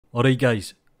Alright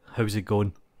guys, how's it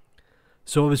going?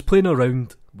 So I was playing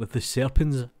around with the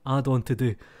Serpents add-on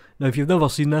today. Now if you've never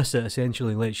seen this, it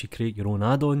essentially lets you create your own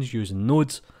add-ons using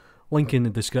nodes, link in the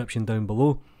description down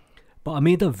below. But I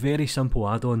made a very simple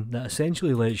add-on that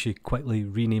essentially lets you quickly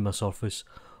rename a surface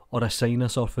or assign a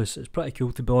surface. It's pretty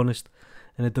cool to be honest,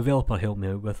 and the developer helped me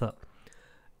out with it.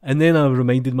 And then I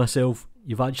reminded myself,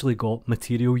 you've actually got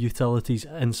material utilities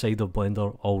inside of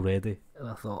Blender already. And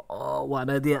I thought, oh what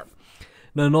an idiot.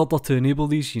 Now in order to enable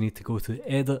these, you need to go to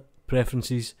Edit,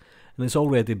 Preferences, and it's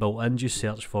already built in. Just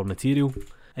search for Material,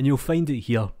 and you'll find it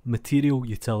here, Material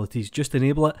Utilities. Just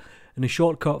enable it, and the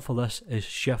shortcut for this is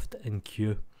Shift and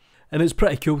Q. And it's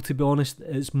pretty cool to be honest,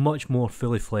 it's much more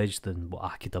fully fledged than what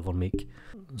I could ever make.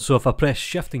 So if I press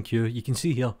Shift and Q, you can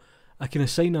see here, I can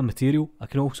assign a material. I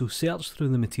can also search through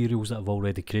the materials that I've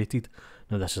already created.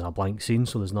 Now this is a blank scene,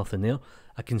 so there's nothing there.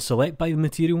 I can select by the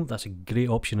material, that's a great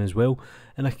option as well.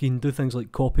 And I can do things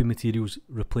like copy materials,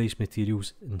 replace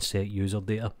materials, and set user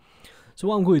data. So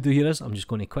what I'm going to do here is, I'm just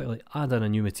going to quickly add in a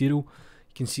new material.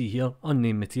 You can see here,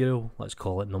 unnamed material, let's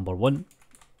call it number 1.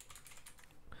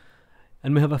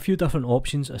 And we have a few different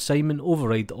options. Assignment,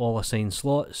 override all assigned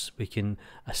slots. We can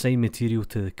assign material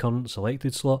to the current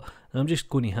selected slot, and I'm just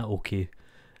going to hit OK. And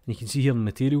you can see here in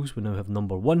materials we now have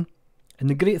number 1. And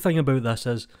the great thing about this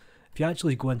is, if you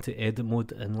actually go into edit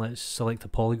mode and let's select a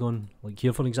polygon, like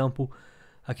here for example,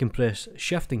 I can press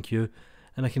Shift and Q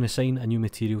and I can assign a new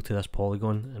material to this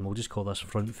polygon, and we'll just call this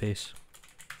front face.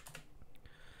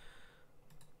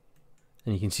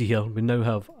 And you can see here, we now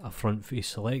have a front face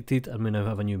selected and we now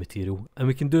have a new material. And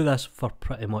we can do this for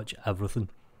pretty much everything.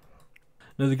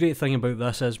 Now the great thing about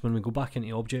this is, when we go back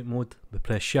into object mode, we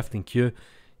press Shift and Q,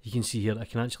 you can see here I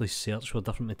can actually search for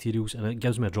different materials and it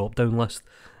gives me a drop down list.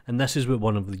 And this is what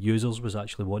one of the users was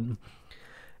actually wanting.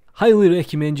 Highly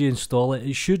recommend you install it.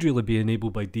 It should really be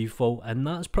enabled by default, and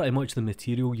that's pretty much the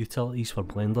material utilities for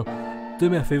Blender. Do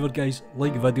me a favour guys,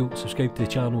 like the video, subscribe to the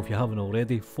channel if you haven't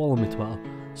already, follow me Twitter,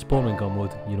 support me in Gun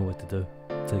Mode, you know what to do.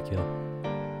 Take care.